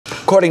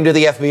According to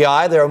the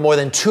FBI, there are more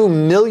than 2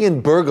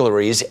 million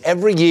burglaries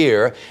every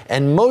year,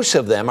 and most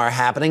of them are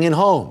happening in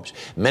homes.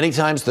 Many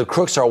times the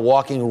crooks are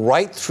walking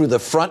right through the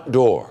front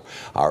door.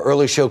 Our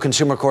early show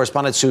consumer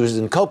correspondent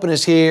Susan Koeppen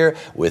is here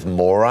with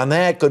more on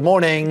that. Good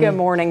morning. Good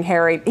morning,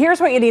 Harry.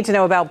 Here's what you need to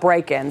know about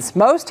break-ins.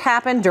 Most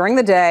happen during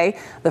the day.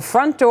 The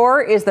front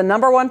door is the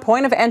 #1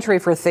 point of entry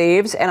for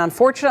thieves, and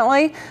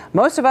unfortunately,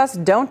 most of us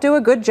don't do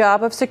a good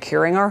job of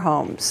securing our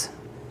homes.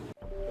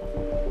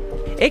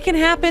 It can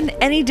happen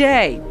any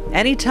day,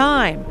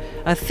 anytime.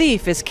 A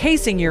thief is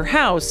casing your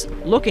house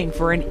looking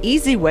for an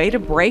easy way to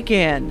break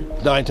in.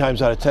 9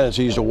 times out of 10, it's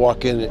easy to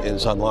walk in and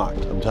it's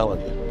unlocked. I'm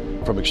telling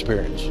you, from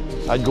experience.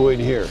 I'd go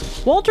in here.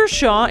 Walter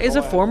Shaw is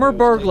a former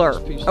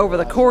burglar. Over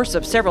the course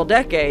of several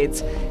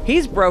decades,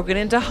 he's broken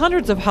into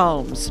hundreds of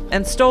homes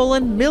and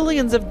stolen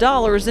millions of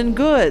dollars in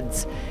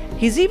goods.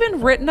 He's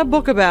even written a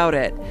book about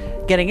it.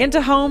 Getting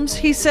into homes,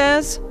 he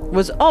says,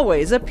 was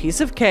always a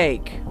piece of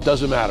cake.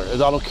 Doesn't matter. I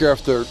don't care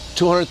if they're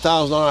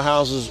 $200,000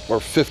 houses or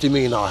 $50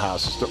 million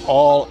houses. They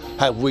all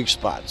have weak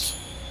spots.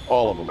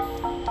 All of them.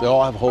 They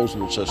all have holes in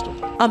the system.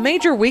 A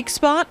major weak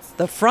spot,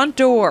 the front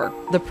door.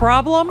 The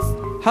problem?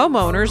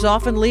 Homeowners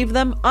often leave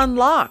them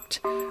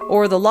unlocked,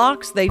 or the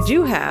locks they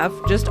do have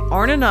just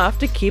aren't enough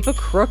to keep a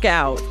crook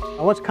out.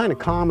 What's kind of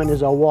common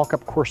is I'll walk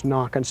up, of course,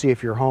 knock and see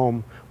if you're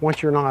home.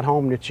 Once you're not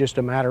home, it's just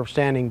a matter of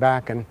standing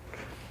back and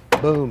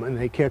boom, and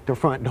they kick the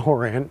front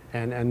door in,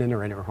 and then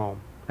they're in your home.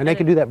 And they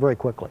can do that very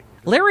quickly.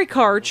 Larry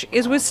Karch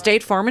is with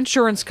State Farm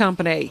Insurance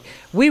Company.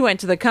 We went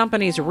to the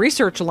company's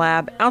research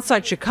lab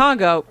outside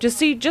Chicago to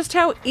see just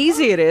how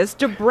easy it is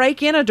to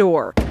break in a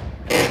door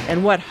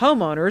and what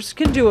homeowners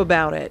can do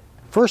about it.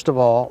 First of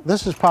all,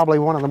 this is probably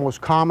one of the most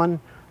common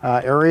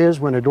areas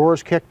when a door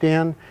is kicked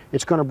in.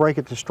 It's going to break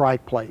at the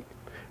strike plate.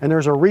 And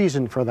there's a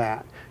reason for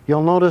that.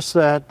 You'll notice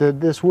that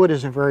this wood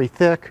isn't very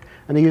thick,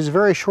 and they use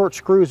very short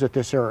screws at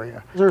this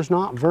area. There's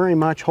not very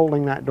much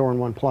holding that door in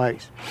one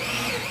place.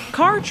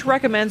 Karch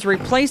recommends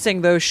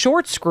replacing those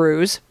short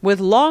screws with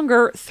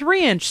longer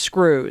 3-inch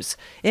screws,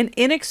 an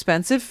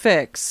inexpensive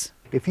fix.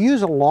 If you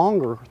use a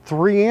longer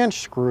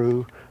 3-inch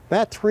screw,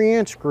 that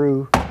 3-inch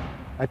screw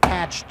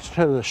attached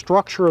to the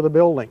structure of the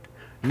building.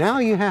 Now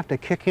you have to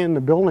kick in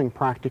the building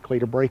practically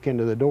to break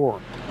into the door.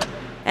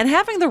 And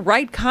having the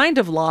right kind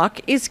of lock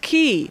is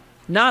key.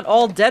 Not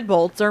all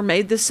deadbolts are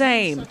made the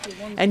same,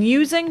 and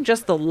using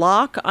just the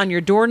lock on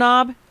your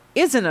doorknob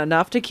isn't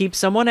enough to keep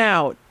someone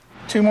out.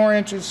 2 more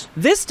inches.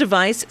 This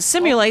device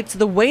simulates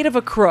the weight of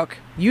a crook,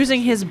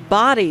 using his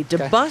body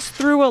to bust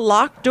through a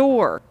locked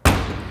door.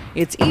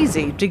 It's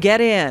easy to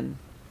get in.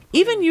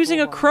 Even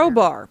using a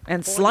crowbar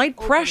and slight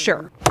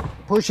pressure,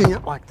 Pushing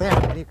it like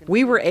that.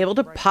 we were able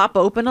to pop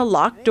open a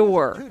locked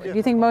door. Do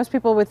you think most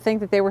people would think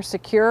that they were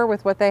secure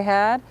with what they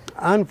had?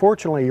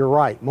 Unfortunately, you're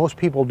right. Most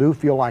people do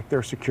feel like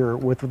they're secure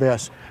with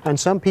this. And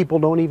some people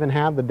don't even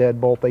have the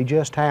deadbolt. They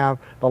just have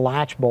the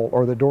latch bolt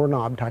or the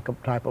doorknob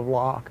type of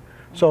lock.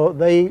 So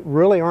they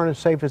really aren't as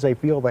safe as they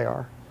feel they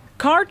are.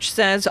 Karch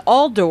says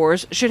all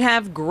doors should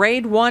have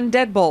grade 1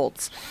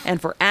 deadbolts.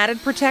 And for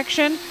added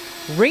protection,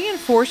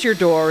 reinforce your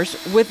doors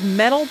with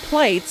metal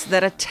plates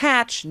that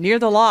attach near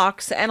the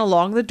locks and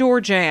along the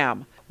door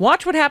jamb.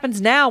 Watch what happens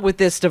now with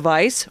this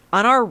device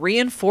on our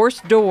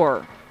reinforced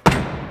door.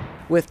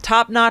 With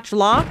top-notch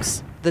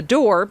locks, the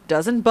door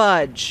doesn't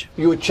budge.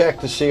 You would check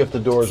to see if the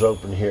door's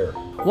open here.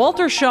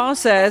 Walter Shaw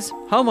says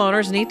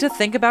homeowners need to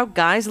think about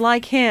guys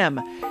like him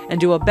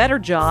and do a better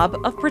job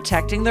of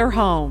protecting their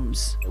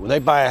homes. When they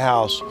buy a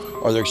house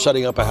or they're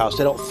setting up a house,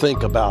 they don't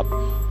think about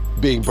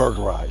being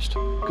burglarized.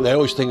 They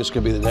always think it's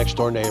going to be the next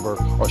door neighbor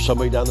or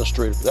somebody down the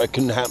street. That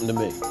couldn't happen to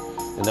me.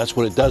 And that's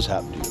when it does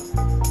happen to you.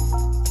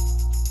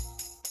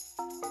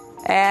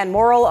 And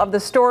moral of the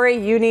story,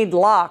 you need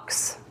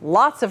locks.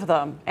 Lots of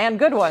them, and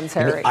good ones,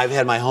 Harry. You know, I've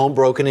had my home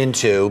broken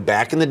into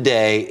back in the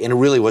day, and it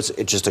really was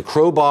just a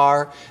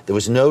crowbar. There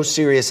was no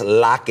serious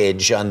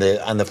lockage on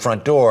the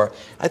front door.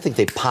 I think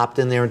they popped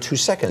in there in 2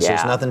 seconds. Yeah.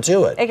 There's nothing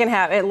to it. It can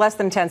have in less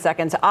than 10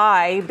 seconds.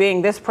 I,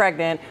 being this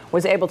pregnant,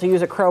 was able to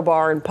use a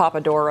crowbar and pop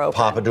a door open.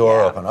 Pop a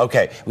door open.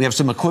 Okay, we have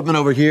some equipment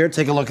over here.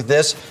 Take a look at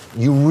this.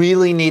 You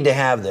really need to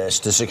have this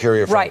to secure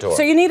your front door. Right,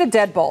 so you need a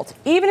deadbolt.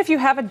 Even if you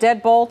have a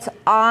deadbolt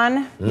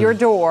on your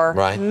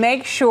door,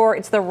 make sure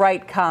it's the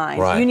right kind.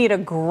 Right. You need a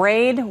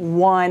grade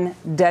 1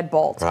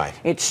 deadbolt. Right.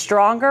 It's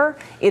stronger,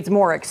 it's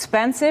more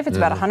expensive, it's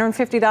about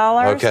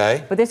 $150.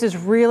 Okay. But this is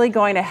really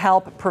going to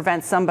help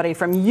prevent somebody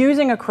from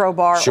using a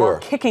crowbar or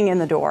kicking in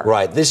the door.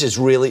 Right, this is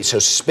really, so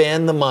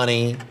spend the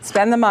money.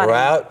 Spend the money. We're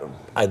out.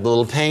 A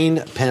little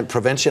pain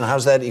prevention.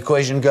 How's that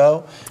equation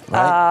go?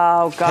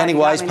 Right? Oh, God. Penny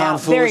wise, pound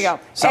foolish. There you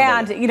go.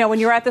 And, you know, when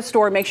you're at the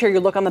store, make sure you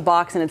look on the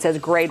box and it says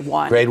grade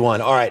 1. Grade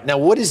 1. All right. Now,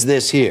 what is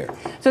this here?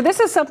 So this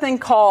is something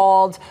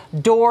called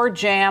door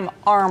jamb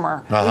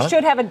armor. You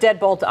should have a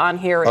deadbolt on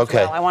here as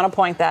well. I want to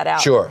point that out.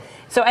 Sure.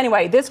 So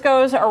anyway, this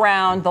goes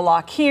around the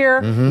lock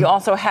here. You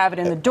also have it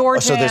in the door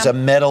jamb. So there's a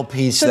metal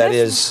piece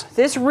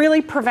This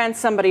really prevents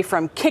somebody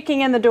from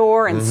kicking in the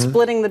door and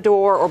splitting the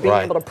door or being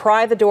able to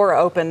pry the door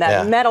open.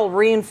 That metal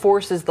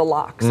reinforces the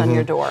locks on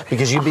your door.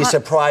 Because you'd be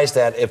surprised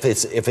that if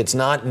it's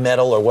not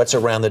metal or what's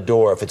around the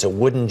door, if it's a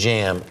wooden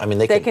jamb, I mean,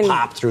 they can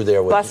pop through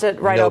there with bust it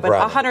right no open.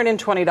 problem.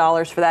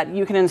 $120 for that.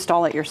 You can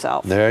install it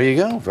yourself. There you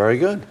go. Very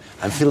good.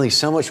 I'm feeling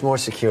so much more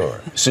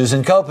secure.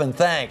 Susan Koeppen,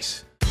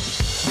 thanks.